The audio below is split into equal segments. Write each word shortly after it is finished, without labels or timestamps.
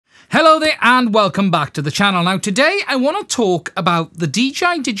Hello there and welcome back to the channel. Now today I want to talk about the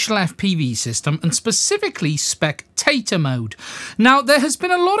DJI digital FPV system and specifically spectator mode. Now there has been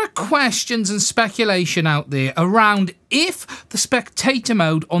a lot of questions and speculation out there around if the spectator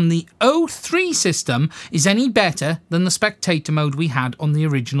mode on the O3 system is any better than the spectator mode we had on the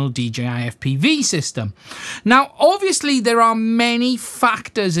original DJI FPV system. Now obviously there are many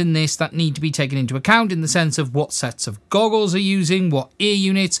factors in this that need to be taken into account in the sense of what sets of goggles are using, what ear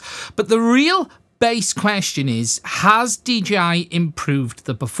units, but the real base question is, has DJI improved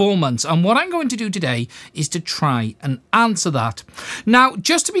the performance? And what I'm going to do today is to try and answer that. Now,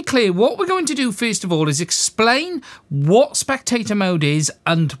 just to be clear, what we're going to do first of all is explain what spectator mode is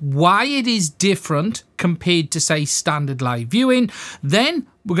and why it is different compared to, say, standard live viewing. Then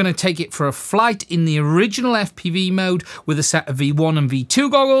we're going to take it for a flight in the original FPV mode with a set of V1 and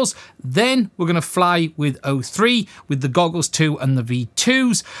V2 goggles. Then we're going to fly with O3 with the goggles 2 and the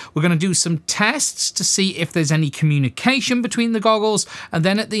V2s. We're going to do some tests to see if there's any communication between the goggles. And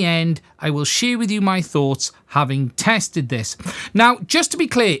then at the end, I will share with you my thoughts having tested this. Now, just to be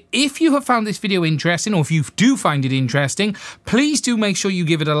clear, if you have found this video interesting, or if you do find it interesting, please do make sure you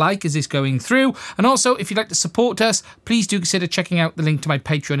give it a like as it's going through. And also, if you'd like to support us, please do consider checking out the link to my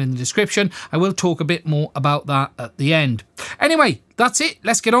Patreon in the description. I will talk a bit more about that at the end. Anyway, that's it.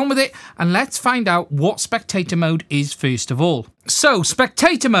 Let's get on with it and let's find out what spectator mode is first of all. So,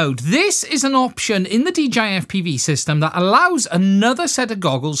 spectator mode. This is an option in the DJI FPV system that allows another set of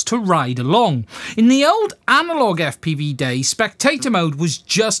goggles to ride along. In the old analog FPV days, spectator mode was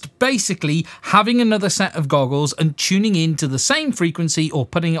just basically having another set of goggles and tuning in to the same frequency or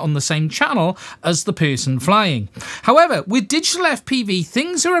putting it on the same channel as the person flying. However, with digital FPV,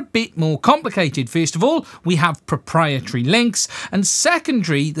 things are a bit more complicated. First of all, we have proprietary links, and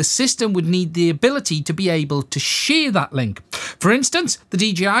secondary, the system would need the ability to be able to share that link. For instance, the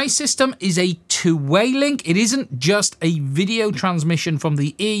DJI system is a two-way link. It isn't just a video transmission from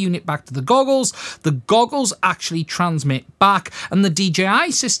the ear unit back to the goggles. The goggles actually transmit back, and the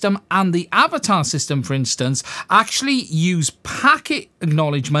DJI system and the Avatar system, for instance, actually use packet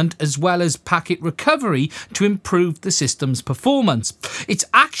acknowledgement as well as packet recovery to improve the system's performance. It's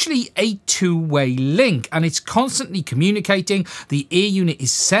actually a two-way link, and it's constantly communicating. The ear unit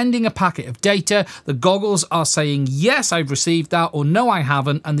is sending a packet of data. The goggles are saying, yes, I've received that, or no, I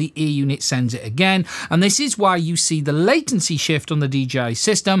haven't, and the ear unit sends it again. And this is why you see the latency shift on the DJI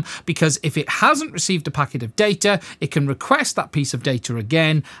system, because if it hasn't received a packet of data, it can request that piece of data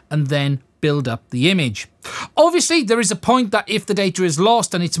again and then build up the image. Obviously, there is a point that if the data is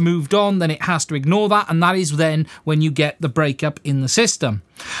lost and it's moved on, then it has to ignore that, and that is then when you get the breakup in the system.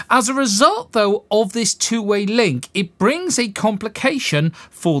 As a result, though, of this two-way link, it brings a complication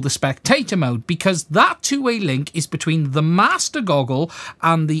for the spectator mode, because that two-way link is between the master goggle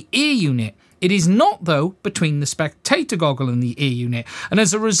and the ear unit. It is not, though, between the spectator goggle and the ear unit, and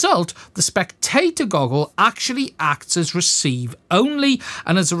as a result, the spectator goggle actually acts as receive only,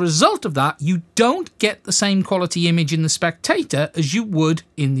 and as a result of that, you don't get the same quality image in the spectator as you would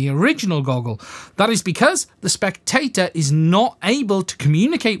in the original goggle. That is because the spectator is not able to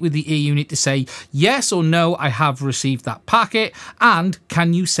communicate with the ear unit to say, yes or no, I have received that packet, and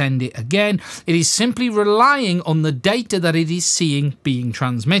can you send it again? It is simply relying on the data that it is seeing being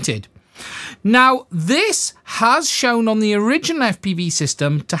transmitted. Now, this has shown on the original FPV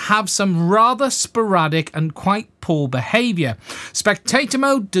system to have some rather sporadic and quite poor behavior. Spectator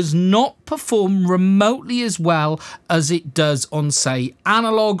mode does not perform remotely as well as it does on, say,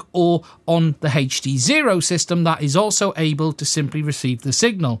 analog or on the HD0 system that is also able to simply receive the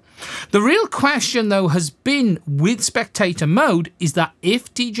signal. The real question, though, has been with spectator mode is that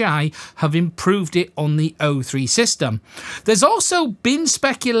if DJI have improved it on the O3 system. There's also been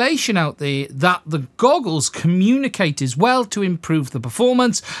speculation out there that the goggles communicate as well to improve the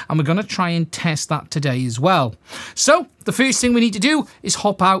performance, and we're going to try and test that today as well. So the first thing we need to do is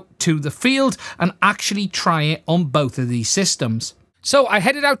hop out to the field and actually try it on both of these systems. So I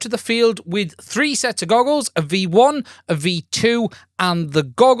headed out to the field with 3 sets of goggles, a V1, a V2 and the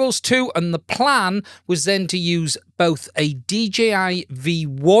goggles 2, and the plan was then to use both a DJI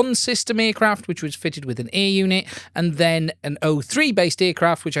V1 system aircraft, which was fitted with an air unit, and then an O3 based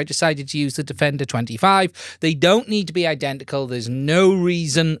aircraft, which I decided to use the Defender 25. They don't need to be identical. There's no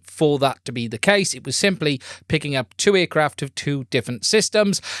reason for that to be the case. It was simply picking up 2 aircraft of 2 different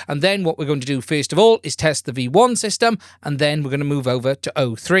systems. And then what we're going to do first of all is test the V1 system, and then we're going to move over to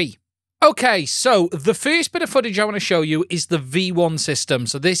O3. Okay, so the first bit of footage I want to show you is the V1 system.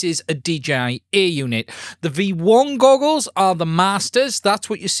 So this is a DJI Air unit. The V1 goggles are the masters.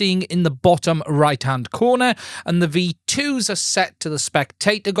 That's what you're seeing in the bottom right-hand corner. And the V2s are set to the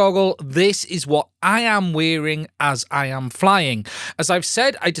spectator goggle. This is what I am wearing as I am flying. As I've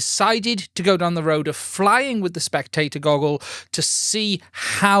said, I decided to go down the road of flying with the spectator goggle to see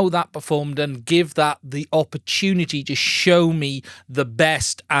how that performed and give that the opportunity to show me the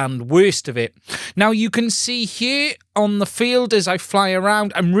best and worst of it. Now you can see here on the field as I fly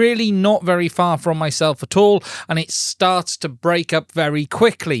around, I'm really not very far from myself at all, and it starts to break up very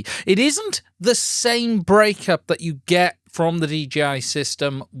quickly. It isn't the same breakup that you get from the DJI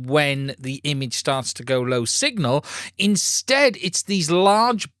system when the image starts to go low signal. Instead, it's these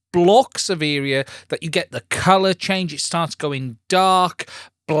large blocks of area that you get the color change. It starts going dark,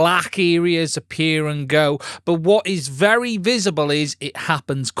 black areas appear and go, but what is very visible is it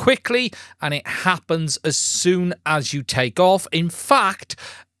happens quickly and it happens as soon as you take off. In fact,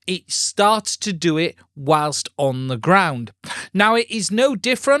 it starts to do it whilst on the ground. Now, it is no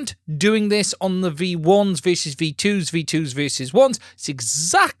different doing this on the V1s versus V2s, V2s versus 1s. It's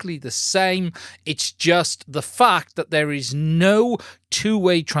exactly the same. It's just the fact that there is no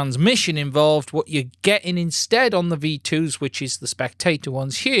two-way transmission involved. What you're getting instead on the V2s, which is the spectator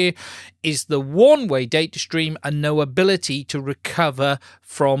ones here, is the one-way data stream and no ability to recover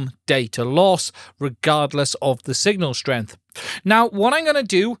from data loss, regardless of the signal strength. Now, what I'm going to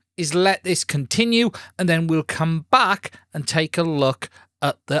do is let this continue, and then we'll come back and take a look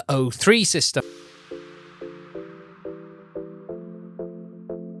at the O3 system.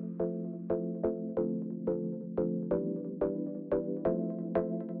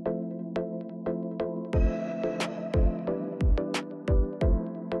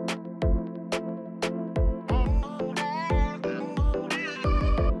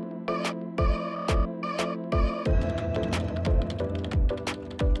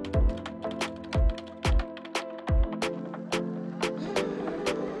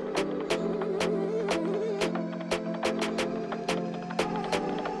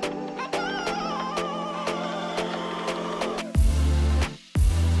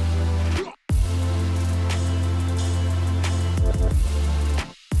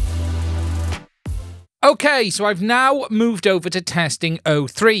 Okay, so I've now moved over to testing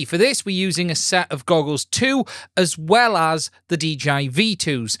O3. For this, we're using a set of goggles 2 as well as the DJI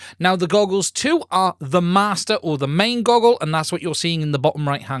V2s. Now, the goggles 2 are the master or the main goggle, and that's what you're seeing in the bottom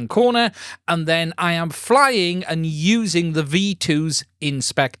right-hand corner. And then I am flying and using the V2s in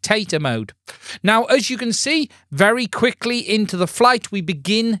spectator mode. Now, as you can see, very quickly into the flight, we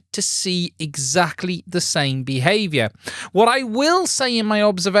begin to see exactly the same behavior. What I will say in my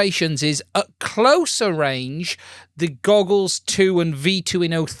observations is at closer range, the goggles 2 and V2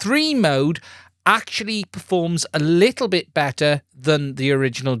 in O3 mode actually performs a little bit better than the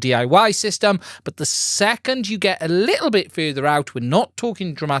original DIY system, but the second you get a little bit further out, we're not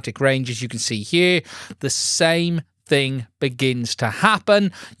talking dramatic range, as you can see here, the same thing begins to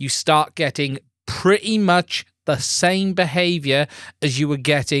happen. You start getting pretty much the same behavior as you were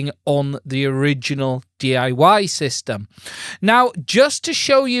getting on the original DIY system. Now, just to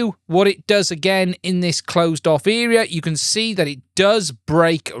show you what it does again in this closed off area, you can see that it does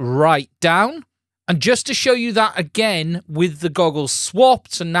break right down. And just to show you that again with the goggles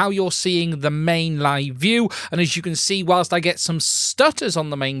swapped, so now you're seeing the main live view. And as you can see, whilst I get some stutters on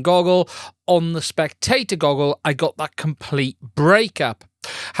the main goggle, on the spectator goggle, I got that complete breakup.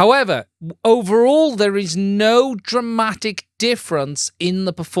 However, overall, there is no dramatic difference in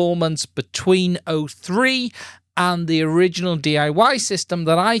the performance between O3 and the original DIY system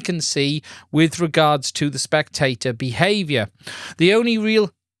that I can see with regards to the spectator behavior. The only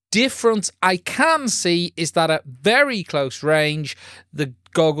real difference I can see is that at very close range, the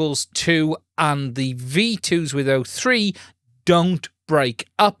goggles 2 and the V2s with O3 don't break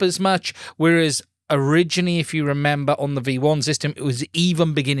up as much, whereas originally, if you remember, on the V1 system, it was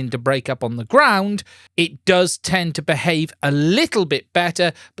even beginning to break up on the ground. It does tend to behave a little bit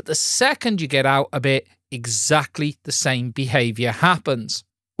better, but the second you get out a bit, exactly the same behavior happens.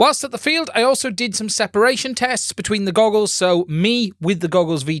 Whilst at the field, I also did some separation tests between the goggles, so me with the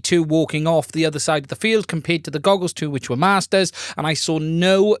goggles V2 walking off the other side of the field compared to the goggles 2, which were masters, and I saw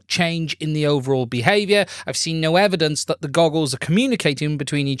no change in the overall behaviour. I've seen no evidence that the goggles are communicating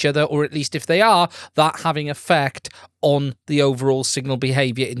between each other, or at least if they are, that having effect on the overall signal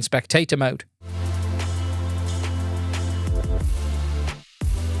behaviour in spectator mode.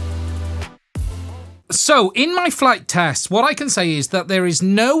 So, in my flight tests, what I can say is that there is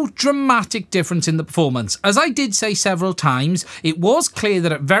no dramatic difference in the performance. As I did say several times, it was clear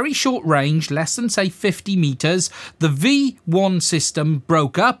that at very short range, less than say 50 meters, the V1 system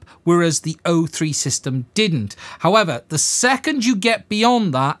broke up, whereas the O3 system didn't. However, the second you get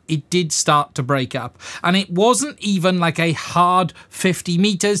beyond that, it did start to break up. And it wasn't even like a hard 50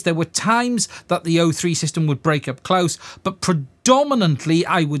 meters. There were times that the O3 system would break up close, but predominantly,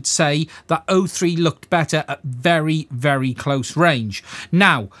 I would say that O3 looked better at very, very close range.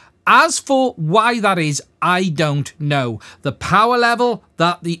 Now, as for why that is, I don't know. The power level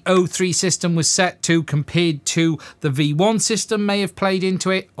that the O3 system was set to compared to the V1 system may have played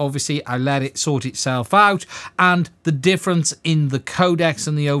into it. Obviously, I let it sort itself out. And the difference in the codecs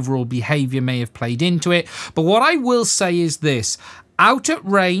and the overall behavior may have played into it. But what I will say is this. Out at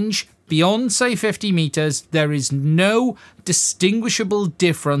range, beyond, say, 50 meters, there is no distinguishable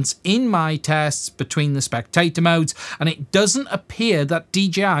difference in my tests between the spectator modes, and it doesn't appear that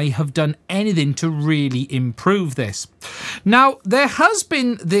DJI have done anything to really improve this. Now, there has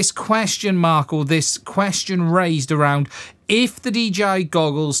been this question mark or this question raised around if the DJI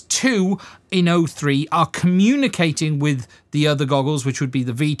goggles 2 in O3 are communicating with the other goggles, which would be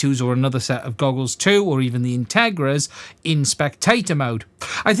the V2s or another set of goggles 2, or even the Integras in spectator mode.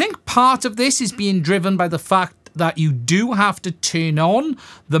 I think part of this is being driven by the fact that you do have to turn on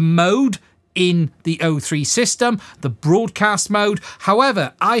the mode in the O3 system, the broadcast mode.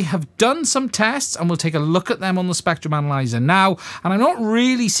 However, I have done some tests and we'll take a look at them on the spectrum analyzer now, and I'm not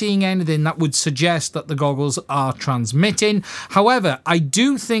really seeing anything that would suggest that the goggles are transmitting. However, I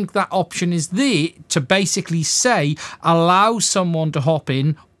do think that option is there to basically say allow someone to hop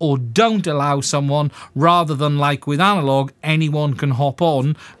in or don't allow someone, rather than like with analog, anyone can hop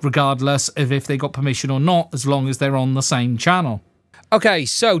on regardless of if they got permission or not, as long as they're on the same channel. Okay,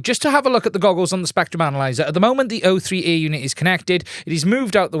 so just to have a look at the goggles on the spectrum analyzer, at the moment the O3 ear unit is connected. It is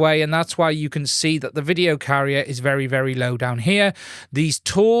moved out the way, and that's why you can see that the video carrier is very, very low down here. These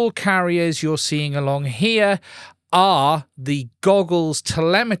tall carriers you're seeing along here are the goggles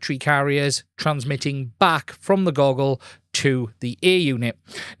telemetry carriers transmitting back from the goggle to the ear unit.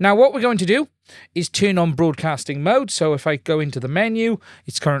 Now, what we're going to do is turn on broadcasting mode. So if I go into the menu,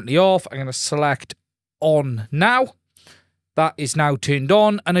 it's currently off. I'm going to select on now. That is now turned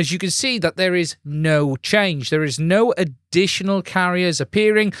on, and as you can see that there is no change. There is no additional carriers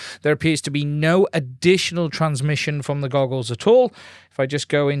appearing. There appears to be no additional transmission from the goggles at all. If I just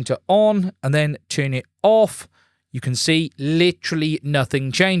go into on and then turn it off, you can see literally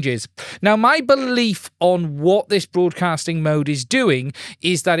nothing changes. Now, my belief on what this broadcasting mode is doing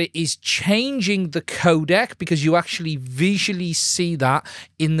is that it is changing the codec, because you actually visually see that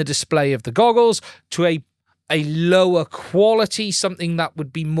in the display of the goggles, to a lower quality, something that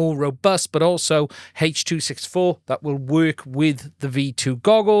would be more robust, but also H.264 that will work with the V2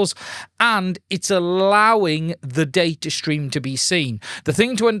 goggles, and it's allowing the data stream to be seen. The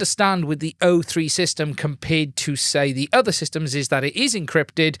thing to understand with the O3 system compared to, say, the other systems is that it is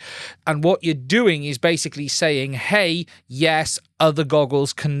encrypted, and what you're doing is basically saying, hey, yes, other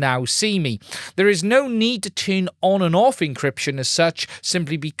goggles can now see me. There is no need to turn on and off encryption as such,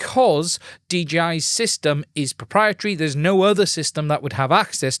 simply because DJI's system is proprietary. There's no other system that would have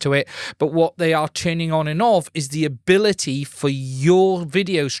access to it, but what they are turning on and off is the ability for your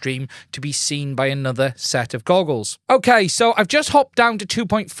video stream to be seen by another set of goggles. Okay, so I've just hopped down to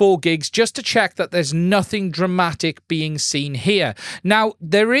 2.4 gigs just to check that there's nothing dramatic being seen here. Now,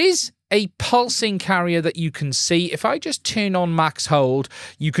 there is a pulsing carrier that you can see. If I just turn on max hold,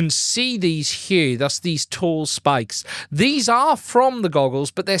 you can see these here. That's these tall spikes. These are from the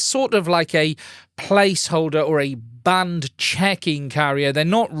goggles, but they're sort of like a placeholder or a band checking carrier. They're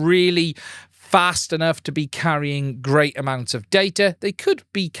not really fast enough to be carrying great amounts of data. They could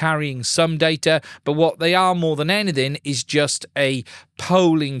be carrying some data, but what they are more than anything is just a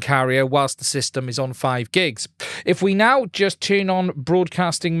polling carrier whilst the system is on 5 gigs. If we now just turn on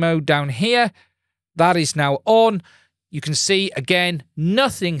broadcasting mode down here, that is now on. You can see, again,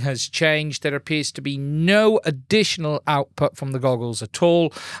 nothing has changed. There appears to be no additional output from the goggles at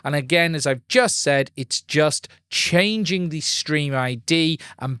all. And again, as I've just said, it's just changing the stream ID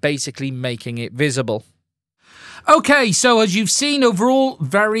and basically making it visible. Okay, so as you've seen, overall,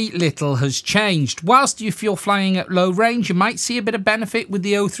 very little has changed. Whilst if you're flying at low range, you might see a bit of benefit with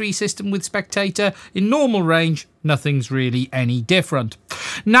the O3 system with spectator. In normal range, nothing's really any different.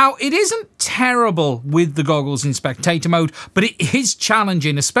 Now, it isn't terrible with the goggles in spectator mode, but it is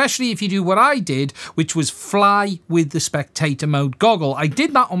challenging, especially if you do what I did, which was fly with the spectator mode goggle. I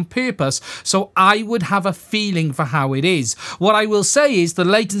did that on purpose, so I would have a feeling for how it is. What I will say is the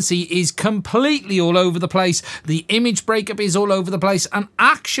latency is completely all over the place, the image breakup is all over the place, and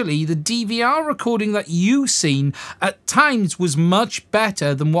actually the DVR recording that you've seen at times was much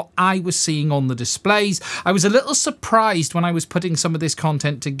better than what I was seeing on the displays. I was a little surprised when I was putting some of this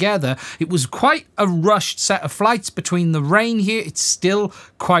content together. It was quite a rushed set of flights between the rain here. It's still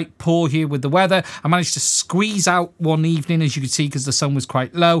quite poor here with the weather. I managed to squeeze out one evening, as you can see, because the sun was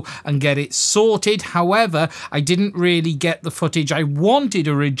quite low, and get it sorted. However, I didn't really get the footage I wanted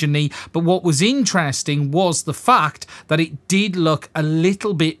originally, but what was interesting was the fact that it did look a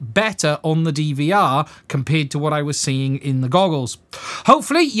little bit better on the DVR compared to what I was seeing in the goggles.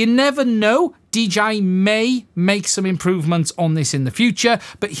 Hopefully, you never know, DJI may make some improvements on this in the future,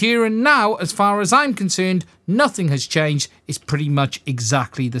 but here and now, as far as I'm concerned, nothing has changed. It's pretty much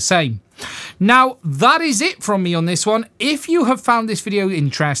exactly the same. Now, that is it from me on this one. If you have found this video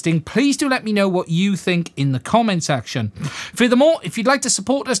interesting, please do let me know what you think in the comment section. Furthermore, if you'd like to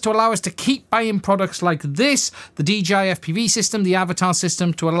support us to allow us to keep buying products like this, the DJI FPV system, the avatar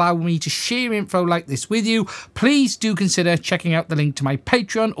system, to allow me to share info like this with you, please do consider checking out the link to my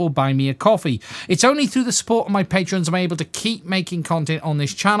Patreon or buy me a coffee. It's only through the support of my patrons I'm able to keep making content on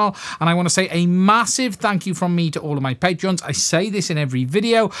this channel, and I want to say a massive thank you from me to all of my patrons. I say this in every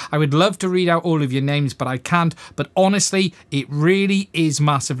video. I would love to read out all of your names, but I can't. But honestly, it really is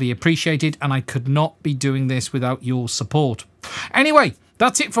massively appreciated, and I could not be doing this without your support. Anyway,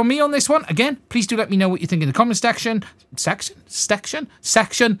 that's it from me on this one. Again, please do let me know what you think in the comment section. Stay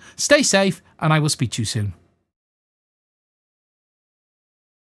safe, and I will speak to you soon.